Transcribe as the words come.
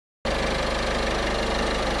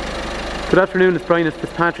Good afternoon, it's Brian at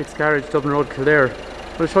Fitzpatrick's Garage, Dublin Road, Kildare.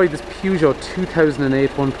 I'm going to show you this Peugeot 2008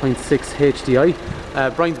 1.6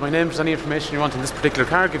 HDI. Brian's my name. If there's any information you want on this particular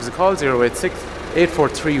car, give us a call 086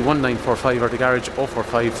 843 1945 or the garage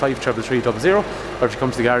 045 533 00. Or if you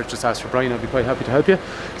come to the garage, just ask for Brian, I'll be quite happy to help you.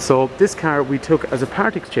 So this car we took as a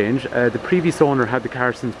part exchange. The previous owner had the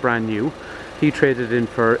car since brand new. He traded in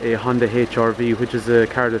for a Honda HR-V, which is a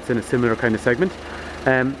car that's in a similar kind of segment.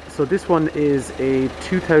 So this one is a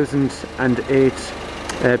 2008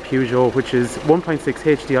 Peugeot, which is 1.6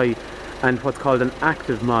 HDI and what's called an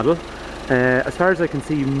active model. As far as I can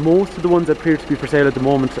see, most of the ones that appear to be for sale at the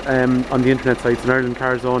moment on the internet sites in Ireland,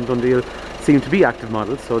 Carzone, Dundee, seem to be active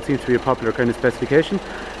models, so it seems to be a popular kind of specification.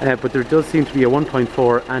 But there does seem to be a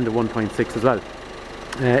 1.4 and a 1.6 as well.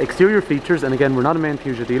 Exterior features, and again, we're not a main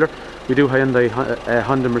Peugeot dealer. We do Hyundai,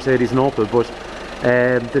 Honda, Mercedes and Opel, but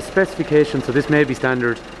the specification, so this may be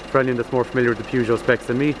standard for anyone that's more familiar with the Peugeot specs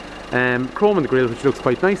than me. Chrome on the grille, which looks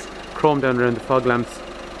quite nice. Chrome down around the fog lamps,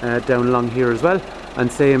 down along here as well.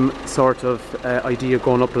 And same sort of idea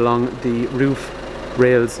going up along the roof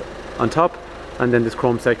rails on top. And then this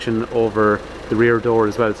chrome section over the rear door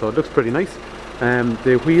as well. So it looks pretty nice.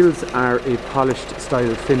 The wheels are a polished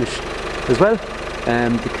style finish as well.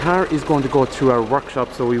 The car is going to go through our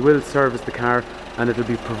workshop, so we will service the car and it will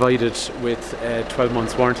be provided with 12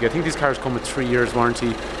 months warranty. I think these cars come with 3 years warranty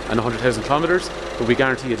and 100,000 kilometers, but we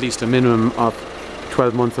guarantee at least a minimum of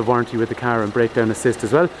 12 months of warranty with the car and breakdown assist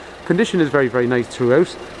as well. Condition is very, very nice throughout.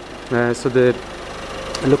 So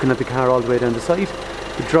looking at the car all the way down the side,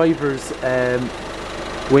 the driver's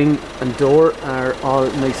wing and door are all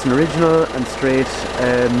nice and original and straight.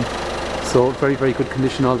 So very, very good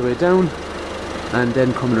condition all the way down. And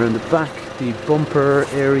then coming around the back, the bumper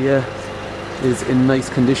area is in nice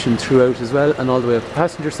condition throughout as well, and all the way up the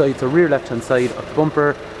passenger side, so rear left hand side of the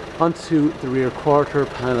bumper onto the rear quarter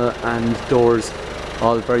panel and doors,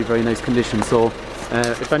 all very, very nice condition. So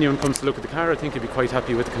if anyone comes to look at the car, I think you'll be quite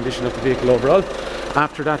happy with the condition of the vehicle overall.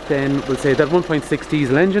 After that then, we'll say that 1.6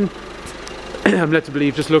 diesel engine, I'm led to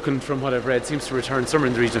believe, just looking from what I've read, seems to return somewhere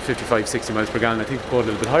in the region of 55-60 miles per gallon. I think it could go a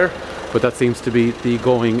little bit higher, but that seems to be the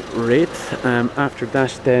going rate. After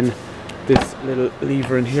that then, this little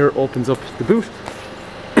lever in here opens up the boot.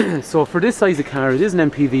 So for this size of car, it is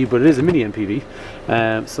an MPV, but it is a mini MPV.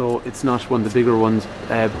 So it's not one of the bigger ones,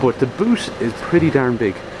 but the boot is pretty darn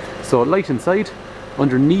big. So light inside.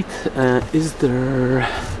 Underneath, is there...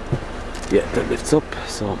 Yeah, that lifts up,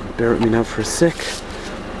 so bear with me now for a sec.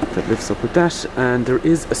 That lifts up with that, and there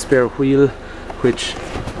is a spare wheel, which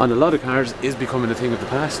on a lot of cars is becoming a thing of the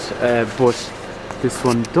past, but this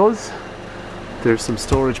one does. There's some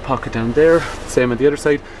storage pocket down there, same on the other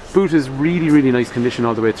side. Boot is really, really nice condition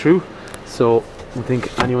all the way through, so I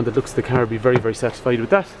think anyone that looks at the car will be very, very satisfied with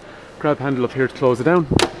that. Grab handle up here to close it down.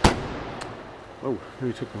 Oh,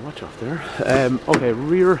 nearly took my watch off there. Okay,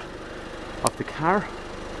 rear of the car,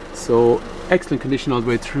 so excellent condition all the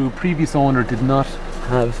way through. Previous owner did not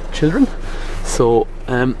have children, so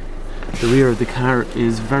the rear of the car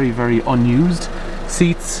is very, very unused.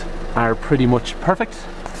 Seats are pretty much perfect.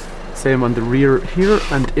 Same on the rear here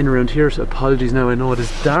and in around here. So apologies now, I know it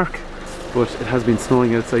is dark, but it has been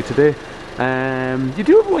snowing outside today. You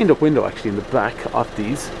do have a wind-up window actually in the back of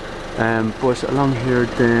these, but along here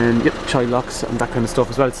then, yep, child locks and that kind of stuff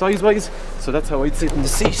as well, size-wise. So that's how I'd sit in the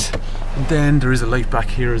seat. And then there is a light back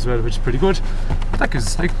here as well, which is pretty good. That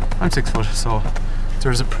gives, like, I'm 6 foot, so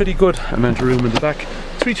there's a pretty good amount of room in the back.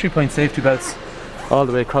 3-point safety belts all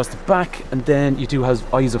the way across the back, and then you do have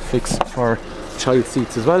ISOFIX for child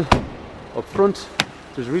seats as well. Up front,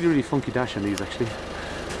 there's a really, really funky dash on these actually.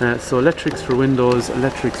 So electrics for windows,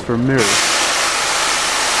 electrics for mirrors.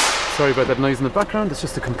 Sorry about that noise in the background, it's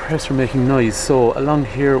just a compressor making noise. So along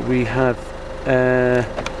here we have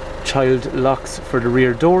child locks for the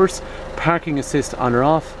rear doors, parking assist on or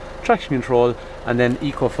off, traction control, and then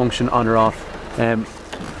eco function on or off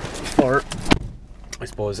for, I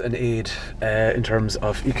suppose, an aid in terms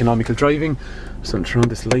of economical driving. So I'm turning on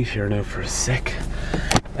this light here now for a sec.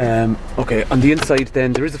 Okay, on the inside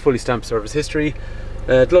then there is a fully stamped service history,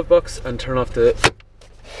 glove box, and turn off the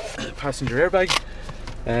passenger airbag.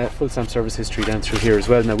 Full stamp service history down through here as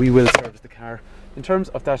well. Now we will service the car. In terms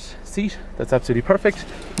of that seat, that's absolutely perfect.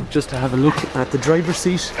 Just to have a look at the driver's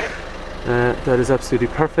seat, that is absolutely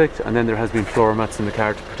perfect, and then there has been floor mats in the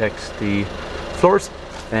car to protect the floors.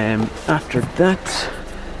 After that,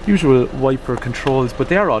 usual wiper controls, but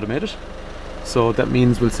they are automated, so that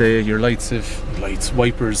means we'll say your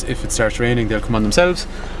wipers, if it starts raining, they'll come on themselves.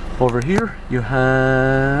 Over here you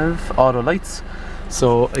have auto lights,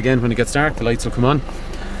 so again when it gets dark the lights will come on.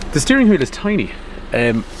 The steering wheel is tiny.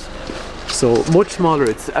 So much smaller.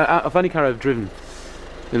 It's of any car I've driven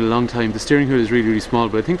in a long time. The steering wheel is really, really small,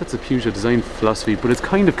 but I think that's a Peugeot design philosophy. But it's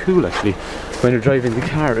kind of cool actually when you're driving the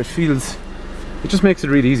car. It just makes it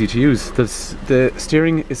really easy to use. The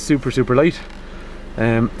steering is super, super light,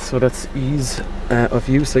 so that's ease of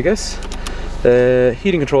use, I guess.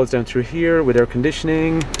 Heating controls down through here with air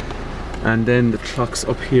conditioning, and then the clocks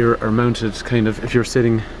up here are mounted kind of, if you're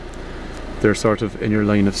sitting, they're sort of in your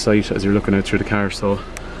line of sight as you're looking out through the car. So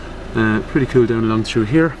pretty cool down along through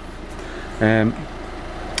here.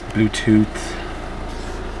 Bluetooth,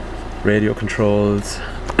 radio controls.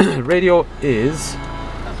 Radio is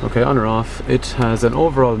okay, on or off. It has an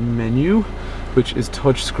overall menu which is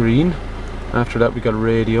touch screen. After that we got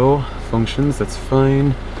radio functions, that's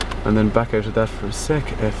fine. And then back out of that for a sec.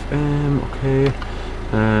 FM, okay.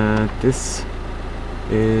 This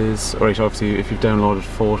is alright, obviously if you've downloaded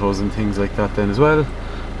photos and things like that then as well.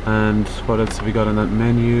 And what else have we got on that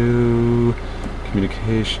menu?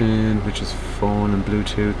 Communication, which is phone and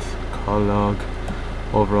Bluetooth, call log,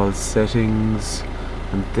 overall settings,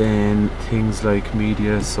 and then things like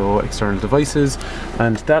media, so external devices.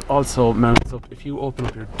 And that also mounts up if you open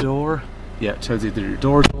up your door. Yeah, it tells you that your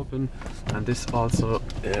door's open. And this also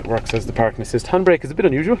works as the parking assist. Handbrake is a bit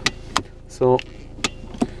unusual, so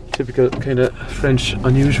typical kind of French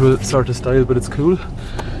unusual sort of style, but it's cool.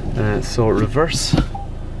 So reverse.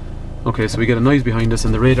 Okay, so we get a noise behind us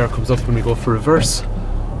and the radar comes up when we go for reverse.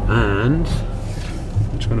 And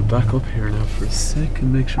I'm just going to back up here now for a sec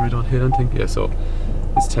and make sure I don't hit anything. Yeah, so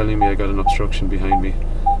it's telling me I got an obstruction behind me.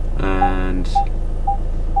 And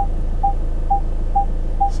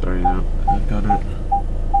sorry now, I've got it.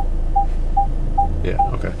 Yeah,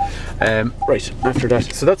 okay. Right, after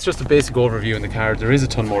that, so that's just a basic overview in the car. There is a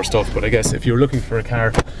ton more stuff, but I guess if you're looking for a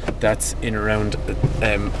car that's in around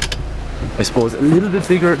I suppose a little bit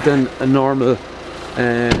bigger than a normal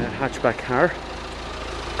hatchback car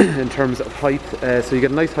in terms of height, so you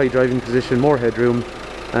get a nice high driving position, more headroom,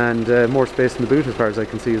 and more space in the boot as far as I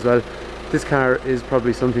can see as well. This car is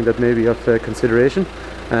probably something that may be of consideration.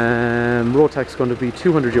 Road tax is going to be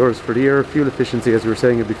 €200 for the year. Fuel efficiency, as we were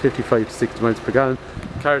saying, it'll be 55 to 60 miles per gallon.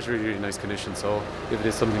 The car is really, really nice condition, so if it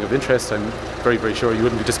is something of interest, I'm very, very sure you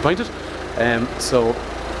wouldn't be disappointed. So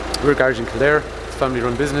we're a garage in Kildare. Family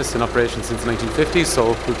run business in operation since the 1950s,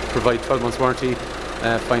 so we provide 12 months warranty,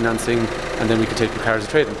 financing, and then we can take your car as a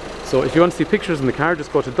trade-in. So if you want to see pictures in the car,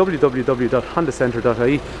 just go to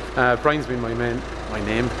www.hondacentre.ie. Brian's been my name,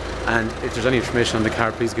 and if there's any information on the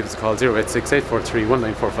car, please give us a call 086 843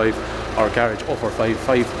 1945 or garage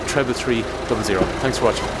 0455 333 00. Thanks for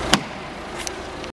watching.